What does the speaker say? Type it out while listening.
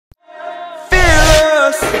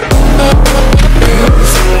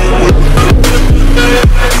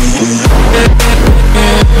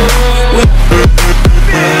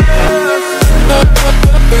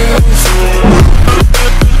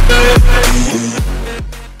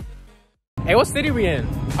Hey, what city we in?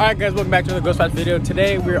 Alright guys, welcome back to another Ghost Patch video.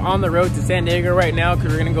 Today we're on the road to San Diego right now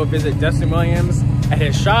because we're gonna go visit Dustin Williams at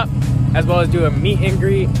his shop, as well as do a meet and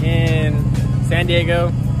greet in San Diego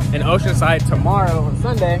and Oceanside tomorrow on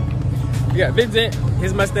Sunday. We got Vincent,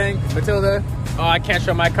 his Mustang, Matilda. Oh, I can't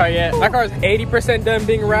show my car yet. My car is 80% done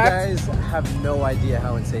being wrapped. You guys have no idea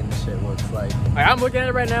how insane this shit looks like. I'm looking at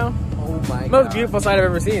it right now. Oh my god. Most beautiful sight I've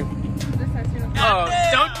ever seen. Oh,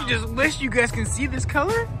 don't you just wish you guys can see this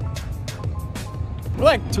color? We're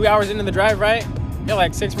like 2 hours into the drive, right? Yeah,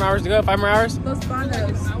 like 6 more hours to go, 5 more hours. Los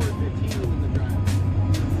Banos. Hour 15 in the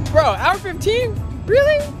drive. Bro, hour 15?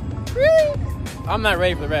 Really? Really? I'm not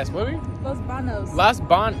ready for the rest. What are we? Los Banos. Los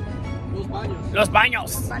Banos. Los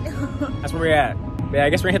Baños. That's where we're at. But yeah, I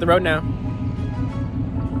guess we're gonna hit the road now.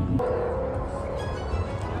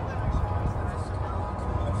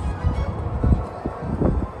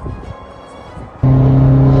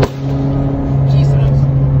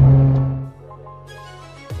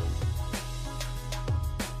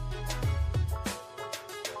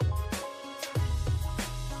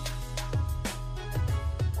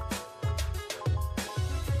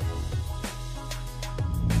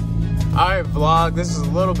 Alright vlog, this is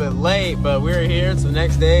a little bit late, but we're here. It's the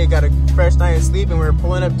next day, got a fresh night of sleep, and we're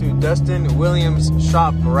pulling up to Dustin Williams'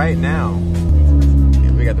 shop right now.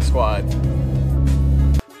 Yeah, we got the squad.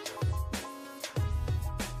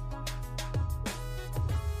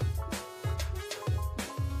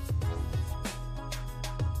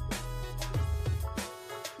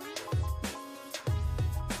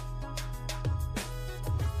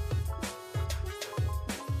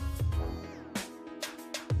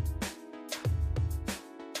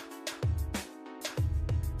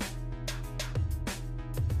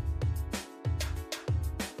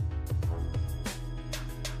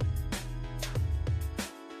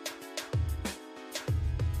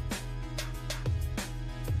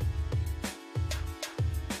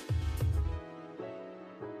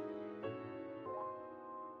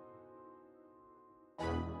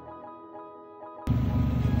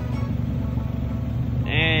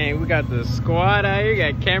 We got the squad out here.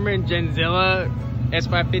 You got Cameron, Genzilla,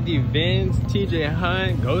 S550 Vince, TJ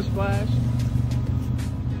Hunt, Ghost Flash.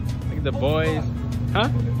 Look at the boys. Huh?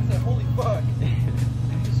 I said, holy fuck.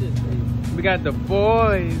 We got the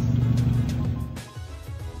boys.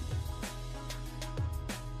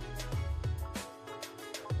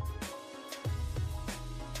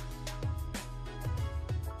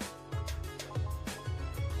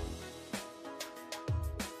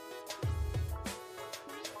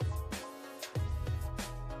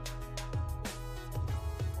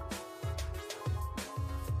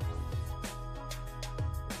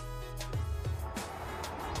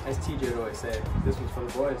 As TJ would always say, this one's for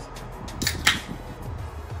the boys.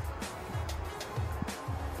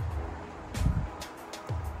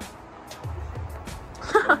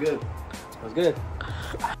 That was good. That was good.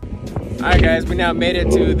 Alright guys, we now made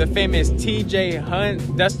it to the famous TJ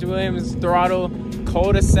Hunt, Dustin Williams Throttle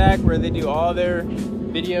cul-de-sac, where they do all their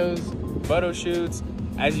videos, photo shoots.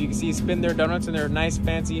 As you can see, spin their donuts in their nice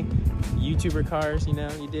fancy YouTuber cars, you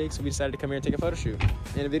know, you dig? So we decided to come here and take a photo shoot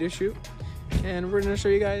and a video shoot. And we're gonna show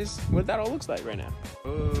you guys what that all looks like right now.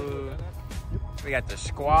 Ooh. We got the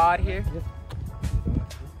squad here.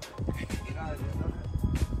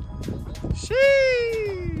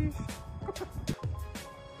 Sheesh.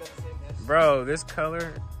 Bro, this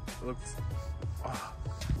color looks... Oh.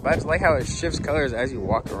 I just like how it shifts colors as you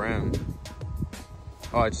walk around.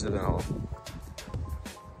 Oh, it just doesn't all.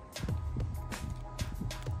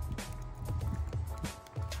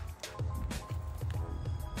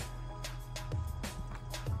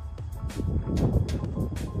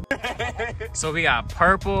 So we got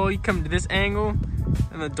purple, you come to this angle,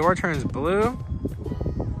 and the door turns blue.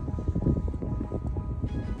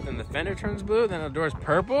 Then the fender turns blue, then the door's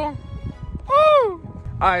purple. Woo!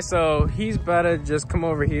 Alright, so he's about to just come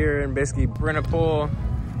over here and basically we're gonna pull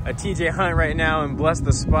a TJ Hunt right now and bless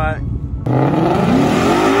the spot.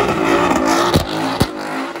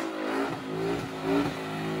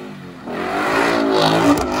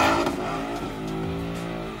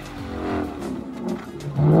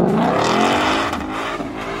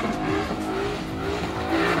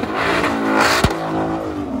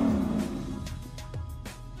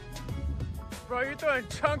 Bro, you're throwing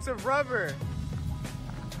chunks of rubber.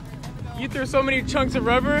 You threw so many chunks of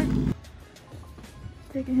rubber.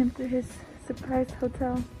 Taking him to his surprise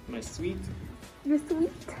hotel. My sweet. You're sweet.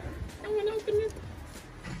 I'm gonna open it.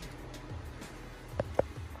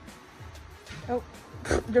 Oh,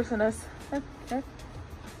 jokes on us. Okay.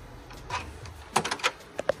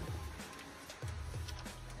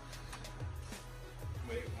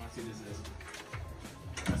 Wait, I want to see this is.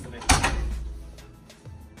 That's the next one.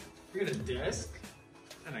 We got a desk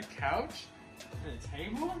and a couch and a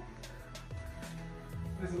table.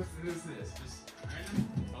 What's this? Just random?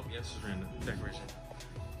 Oh, yes, just random decoration.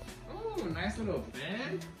 Oh, nice little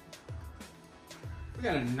bed. We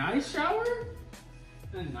got a nice shower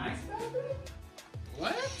and a nice bathroom.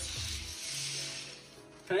 What?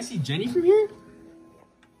 Can I see Jenny from here?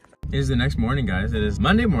 It is the next morning, guys. It is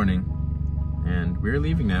Monday morning, and we're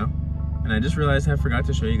leaving now. And I just realized I forgot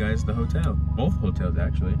to show you guys the hotel. Both hotels,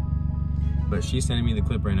 actually. But she's sending me the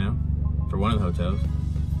clip right now for one of the hotels.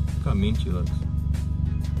 Look how mean she looks.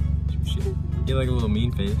 She get like a little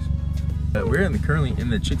mean face. We're currently in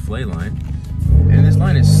the Chick-fil-A line, and this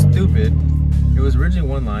line is stupid. It was originally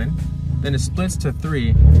one line, then it splits to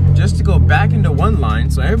 3, just to go back into one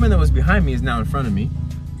line. So everyone that was behind me is now in front of me.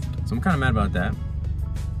 So I'm kind of mad about that.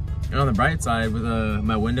 And on the bright side, with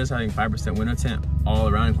my windows having 5% window tint all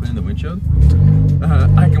around, including the windshield,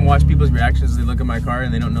 I can watch people's reactions as they look at my car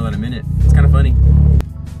and they don't know that I'm in it. It's kind of funny.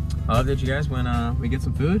 I'll update you guys when we get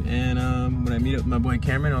some food and when I meet up with my boy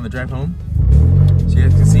Cameron on the drive home. So you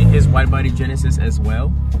guys can see his wide body Genesis as well.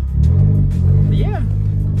 But yeah,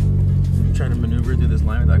 I'm trying to maneuver through this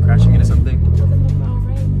line without crashing into something.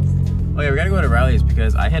 Oh yeah, we gotta go to Riley's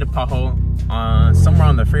because I hit a pothole somewhere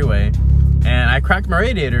on the freeway and I cracked my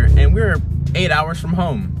radiator and we're 8 hours from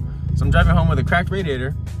home. So I'm driving home with a cracked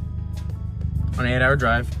radiator on an 8-hour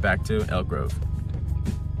drive back to Elk Grove.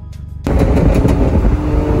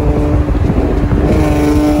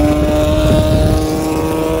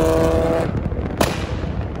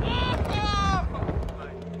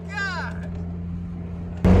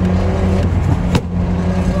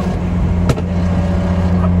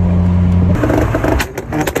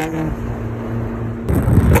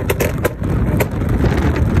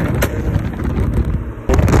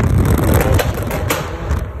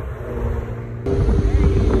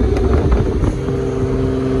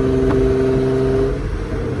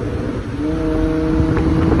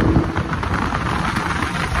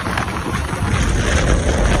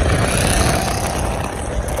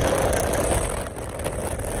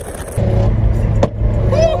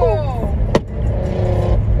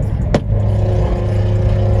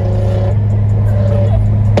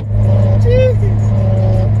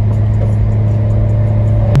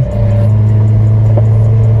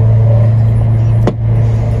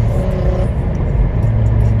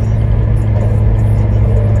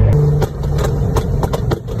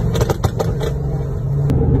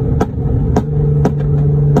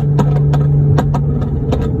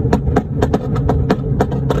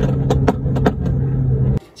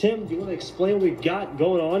 Tim, do you want to explain what we've got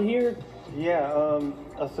going on here? Yeah,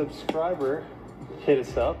 a subscriber hit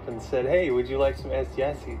us up and said, hey, would you like some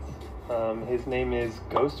SDI seats? His name is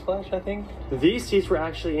Ghost Flesh, I think. These seats were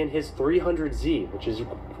actually in his 300Z, which is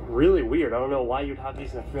really weird. I don't know why you'd have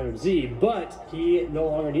these in a 300Z, but he no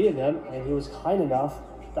longer needed them, and he was kind enough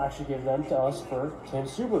to actually give them to us for Tim's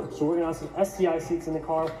Subaru. So we're going to have some SDI seats in the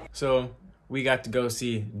car. So we got to go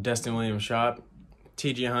see Dustin Williams shop,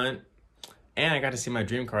 TJ Hunt, and I got to see my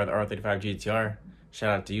dream car, the R35 GTR. Shout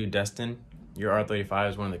out to you, Dustin. Your R35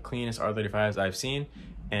 is one of the cleanest R35s I've seen,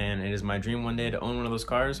 and it is my dream one day to own one of those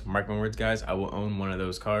cars. Mark my words, guys, I will own one of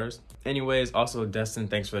those cars. Anyways, also, Dustin,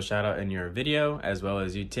 thanks for the shout out in your video, as well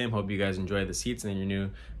as you, Tim. Hope you guys enjoy the seats in your new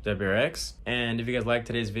WRX. And if you guys like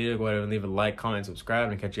today's video, go ahead and leave a like, comment,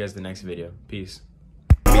 subscribe, and catch you guys in the next video. Peace.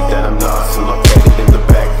 That I'm lost and located in the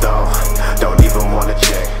back door. Don't even wanna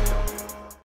check.